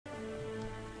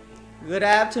Good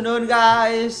afternoon,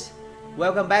 guys.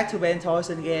 Welcome back to Ben Toys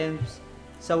and Games.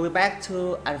 So we're back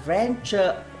to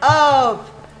Adventure of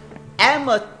I'm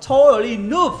a totally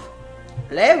noob,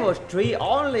 level 3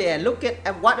 only, and look at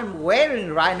what I'm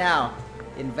wearing right now.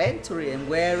 Inventory. I'm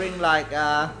wearing like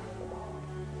oh,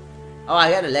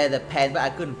 I got a leather pant, but I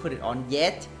couldn't put it on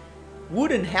yet.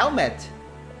 Wooden helmet.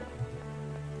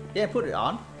 Yeah, put it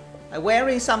on. I'm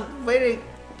wearing some very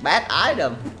bad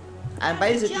item. I'm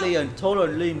basically a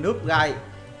totally noob guy.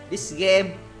 This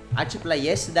game I just played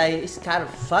yesterday. It's kind of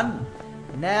fun.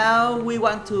 Now we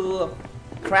want to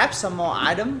craft some more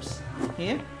items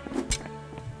here.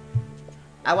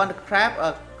 I want to craft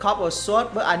a copper sword,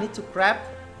 but I need to craft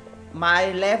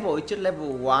my level. It's just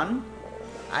level 1.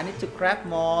 I need to craft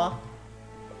more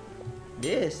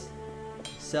this.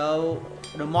 So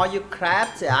the more you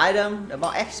craft the item, the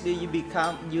more XP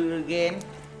you gain.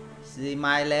 See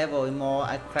my level more,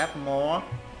 I craft more.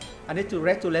 I need to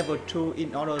raise to level 2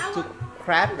 in order to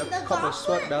craft the copper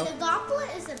sword though. The gauntlet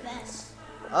is the best.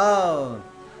 Oh,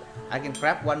 I can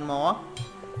craft one more.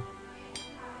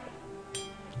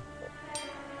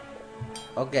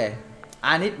 Okay,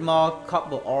 I need more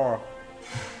copper ore.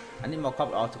 I need more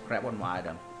copper ore to craft one more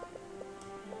item.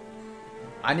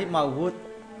 I need more wood.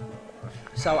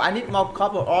 So I need more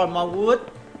copper ore, more wood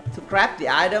to craft the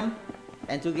item.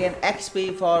 And to gain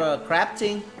XP for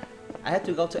crafting, I have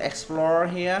to go to explore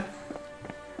here.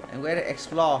 And where to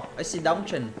explore? I see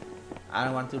dungeon. I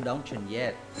don't want to dungeon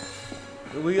yet.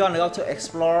 We're gonna go to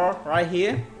explore right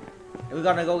here. And we're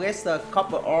gonna go get the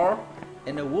copper ore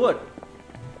and the wood.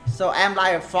 So I'm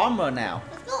like a farmer now.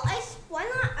 Let's go ice. Why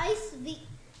not ice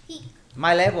peak?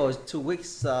 My level is 2 weeks,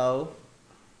 so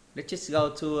let's just go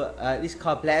to this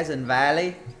called Pleasant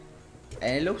Valley.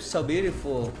 And it looks so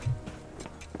beautiful.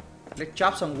 Let's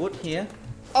chop some wood here.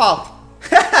 Oh,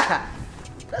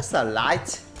 that's a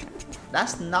light.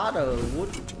 That's not a wood.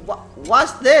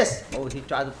 What's this? Oh, he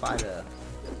tried to find a.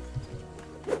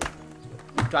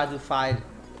 He tried to find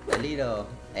a little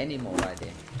animal right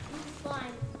there.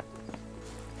 Fine.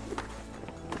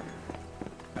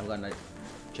 I'm gonna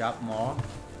chop more.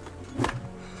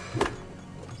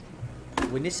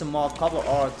 We need some more copper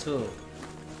ore too.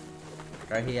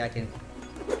 Right here, I can.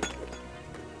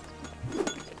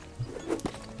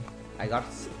 I got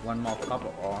one more copper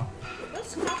ore.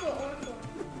 What's copper ore for?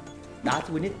 That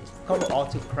we need copper ore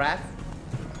to craft.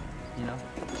 You know.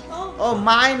 Oh,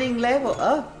 Mining level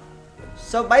up.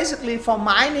 So basically, for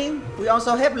mining, we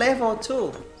also have level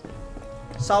 2.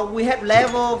 So we have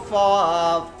level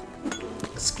for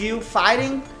skill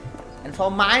fighting, and for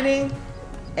mining,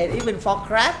 and even for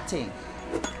crafting.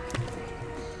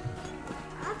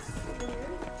 that's weird.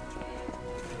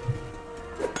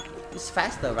 It's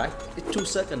faster, right? It's 2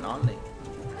 seconds only.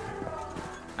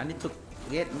 I need to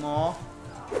get more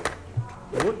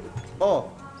wood. Oh,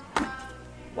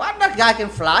 what? That guy can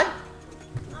fly?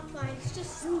 I'm fine. It's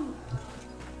just zoom.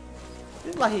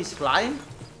 Looks like he's flying.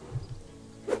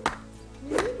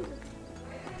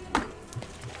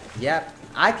 Yeah,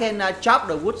 I can chop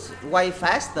the wood way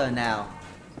faster now.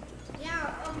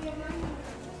 Yeah. Oh, your money.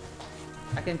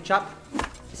 I can chop.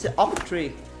 It's an oak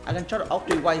tree. I can chop the oak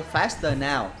tree way faster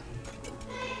now.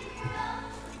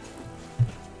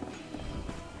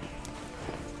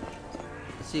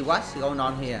 See what's going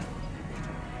on here.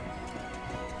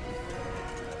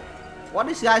 What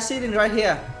is this guy sitting right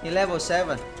here in level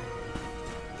 7?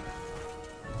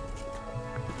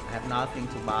 I have nothing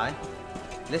to buy.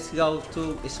 Let's go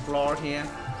to explore here.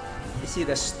 You see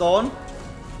the stone?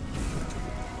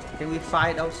 Can we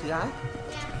fight those guys? Yeah.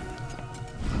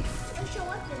 What's your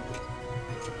weapon?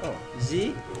 Oh,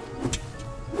 Z.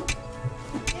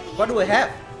 What do we have?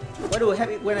 What do we have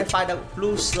when I fight a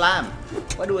blue slime?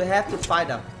 What do we have to fight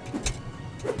them?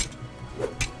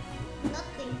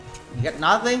 Nothing. You got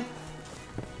nothing?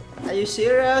 Are you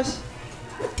serious?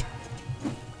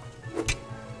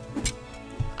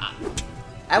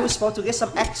 I was supposed to get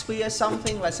some XP or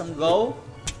something, like some gold.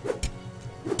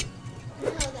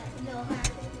 No, that no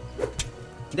happened.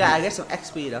 Yeah, I get some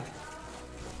XP though.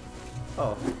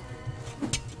 Oh.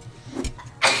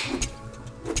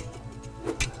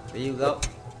 There you go.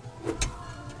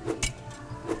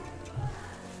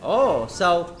 Oh,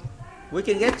 so we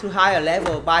can get to higher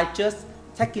level by just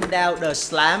taking down the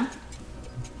slime,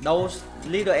 those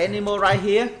little animal right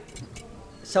here.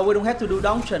 So we don't have to do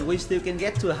dungeon. We still can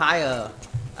get to higher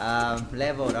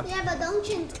level though. Yeah, but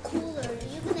dungeon's cooler.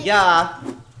 You can. Yeah,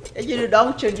 if you do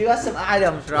dungeon, you got some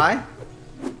items, right?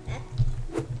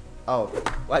 Oh,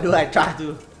 why do I try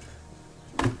to?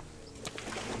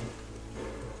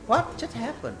 What just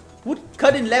happened? Wood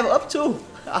cutting level up too.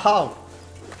 Oh,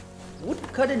 wood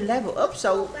cutting level up.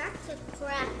 So Go back to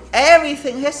crap.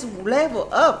 Everything has to level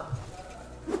up.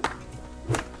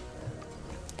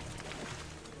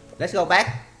 Let's go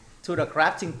back to the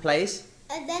crafting place.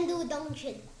 And then do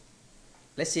dungeon.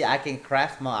 Let's see, I can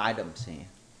craft more items here.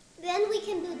 Then we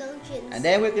can do dungeons. And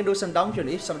then we can do some dungeon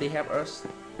if somebody help us.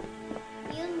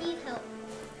 You need help.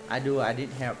 I did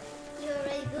help. You're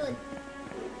already good.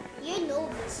 You're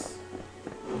novice.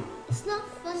 It's not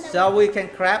fun that So we can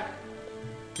craft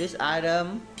this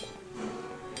item.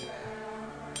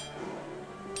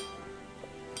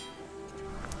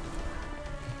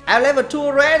 I'm level 2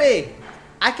 already.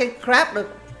 I can craft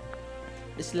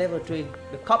this level 3,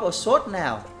 the copper sword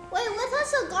now. Wait,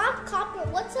 what's a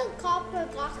copper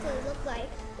gauntlet look like?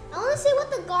 I want to see what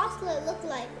the gauntlet look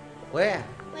like. Where?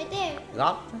 Right there.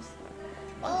 Gauntlet?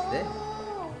 What's this?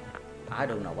 Oh. I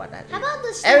don't know what that is. How about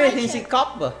the Everything's in smicher?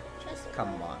 copper. Just-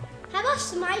 Come on. How about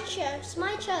smicher?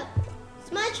 Smicher.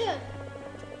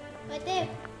 Right there.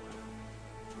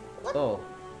 What? Oh,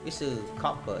 this is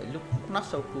copper. It looks not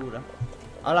so cool though.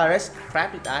 Alright, let's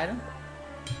craft this item.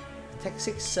 Take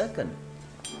 6 seconds.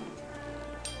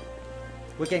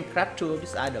 We can craft 2 of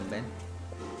this item, man.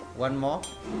 One more.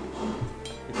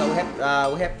 Because we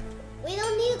have. We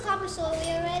don't need a copper sword.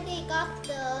 We already got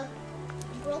the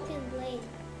broken blade.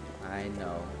 I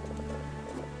know.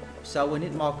 So we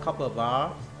need more copper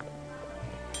bars.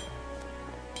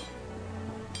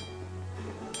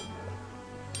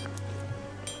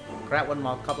 Grab one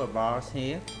more copper bars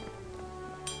here.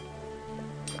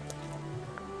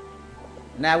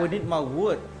 Now we need more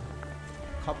wood.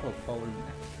 Copper folding.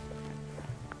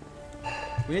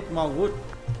 We need more wood.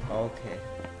 Okay,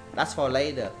 that's for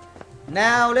later.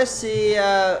 Now let's see.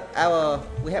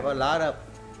 We have a lot of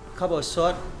copper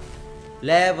sword.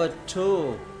 Level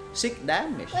 2, 6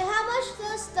 damage. Wait, how much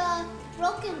does the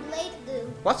broken blade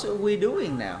do? What are we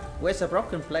doing now? Where's the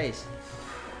broken place?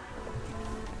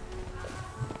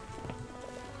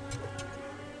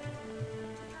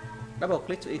 Double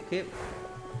click to equip.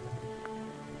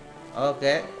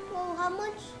 Okay. Oh, how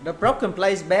much? The broken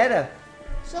place better.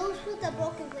 So let's put the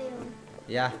broken blade on.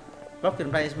 Yeah. Broken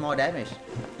place more damage.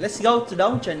 Let's go to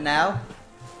dungeon now.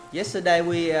 Yesterday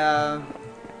we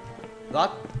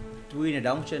got to win a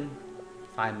dungeon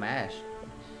 5 match.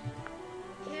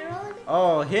 Herald?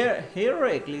 Oh, here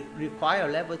heroic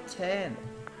require level 10.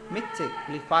 Mythic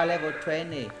require level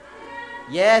 20.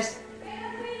 Yes.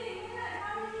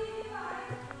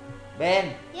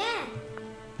 Ben, Yeah.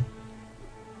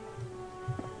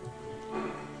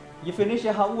 you finish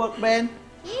your homework, Ben?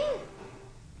 Yeah.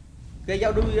 Okay,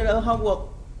 y'all do your homework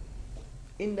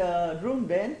in the room,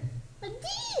 Ben. I did.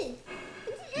 I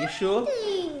did You sure?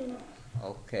 everything.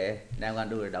 Okay, now I'm gonna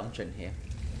do the dungeon here.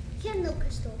 You have no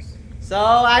crystals. So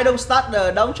I don't start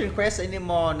the dungeon quest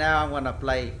anymore. Now I'm gonna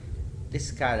play this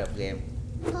kind of game.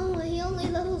 Oh, he only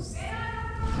levels.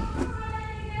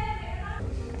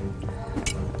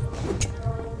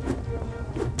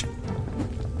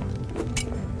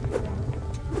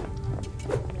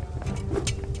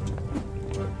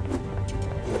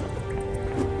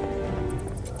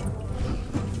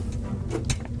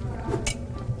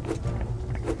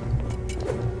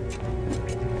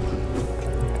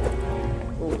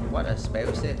 Oh, what a spell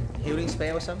is it? Healing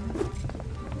spell or something?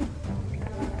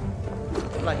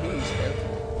 It's like healing spell.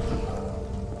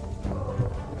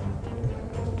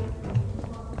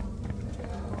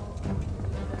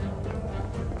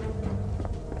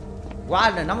 Why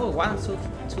the number 1 is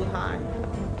too high?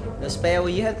 The spell,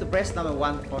 you have to press number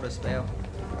 1 for the spell.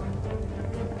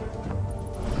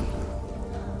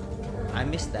 I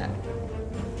missed that.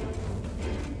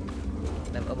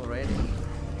 Level up already.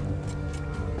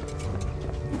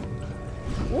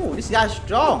 Oh, this guy's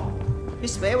strong.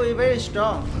 His spell is very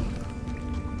strong.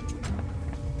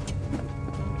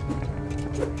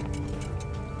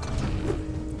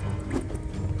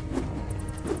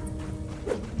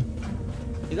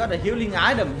 You got a healing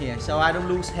item here, so I don't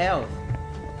lose health.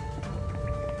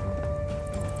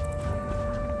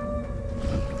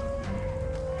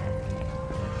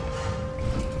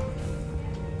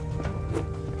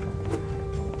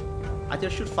 I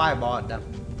just shoot fireball at them.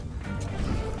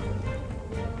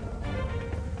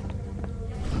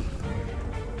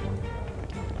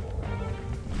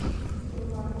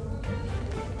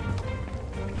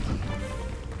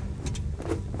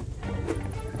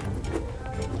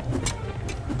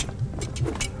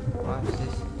 What's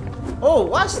this? Oh,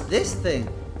 what's this thing?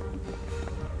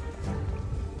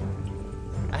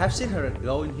 I have seen her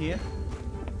go in here.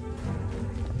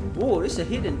 Oh, this is a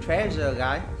hidden treasure,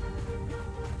 guy.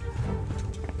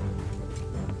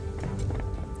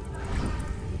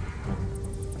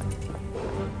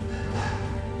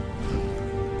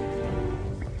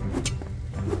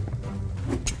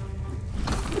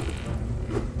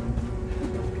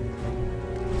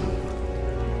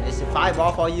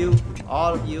 fireball for you,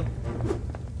 all of you.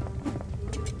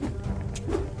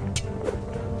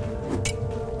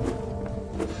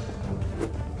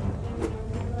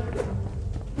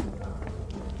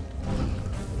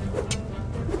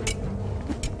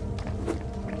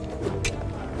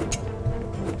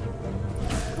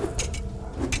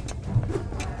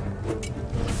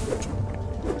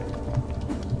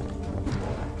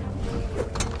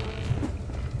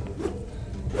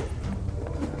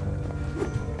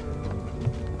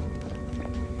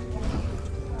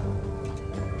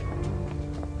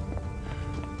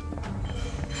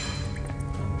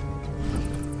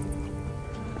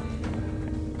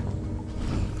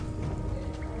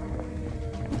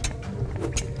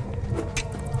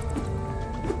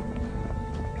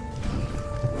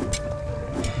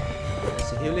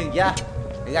 Healing, yeah.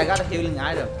 The guy got a healing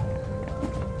item.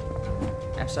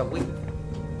 I'm so weak.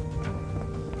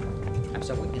 I'm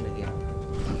so weak in the game.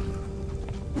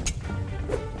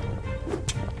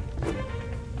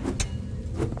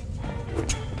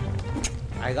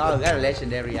 I got a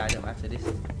legendary item after this.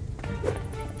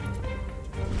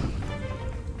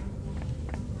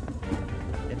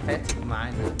 Infected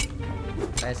miner.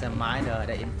 There's a miner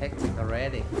that infected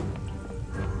already.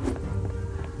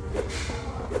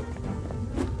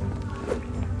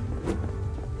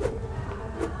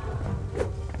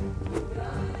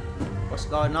 What's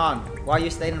going on? Why are you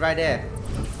standing right there?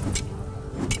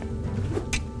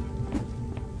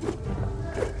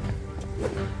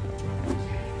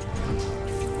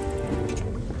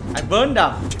 I burned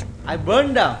them. I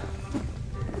burned them.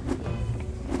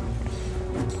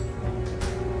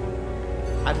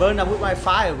 I burned them with my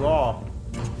fireball.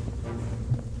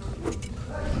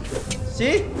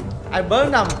 See? I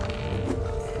burned them.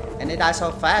 And they die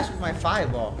so fast with my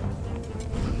fireball.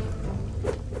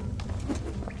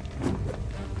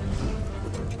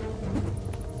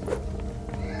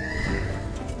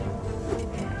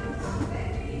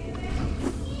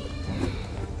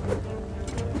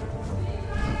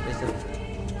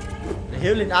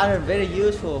 Healing item very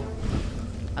useful.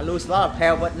 I lose a lot of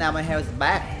health, but now my health is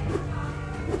back.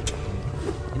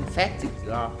 Infected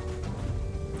girl.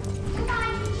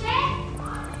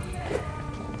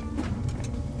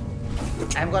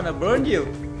 I'm gonna burn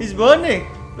you. He's burning.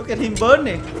 Look at him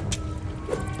burning.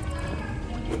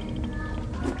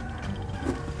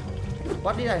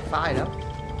 What did I find up?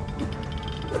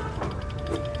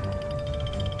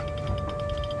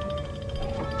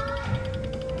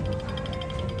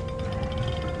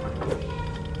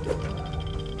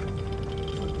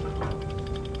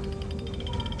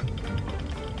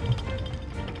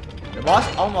 The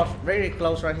boss almost very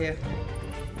close right here.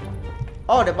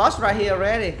 Oh, the boss right here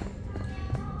already.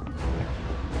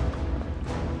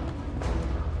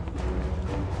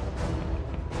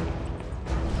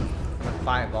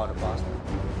 Fireball the boss.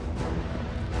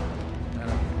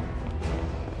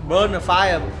 Burn the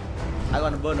fire. I'm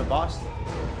gonna burn the boss.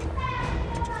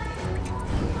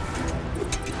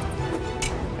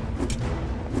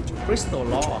 Crystal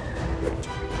Law.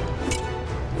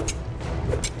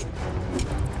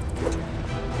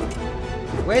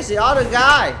 Where's the other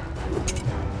guy?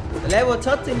 The level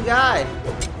 13 guy.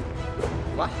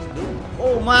 What he's doing?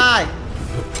 Oh my!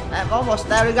 I'm almost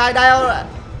there. The guy died.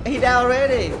 He died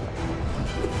already.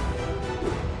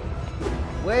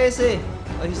 Where is he?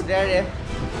 Oh, he's there.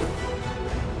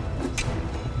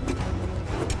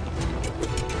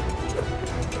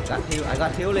 I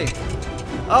got healing.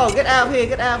 Oh, get out of here!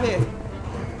 Get out of here!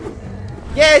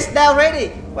 Yes, now ready.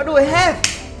 What do I have?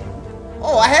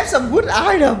 Oh, I have some good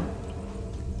item.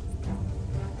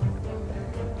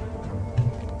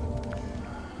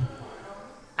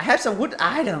 I have some good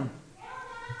item.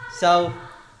 So,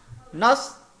 not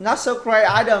so great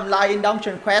item like in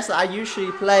Dungeon Quest I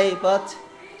usually play, but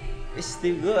it's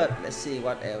still good. Let's see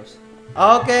what else.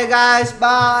 Okay, guys,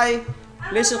 bye.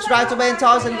 Please subscribe to Ben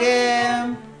Thompson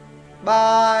Game.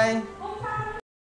 Bye.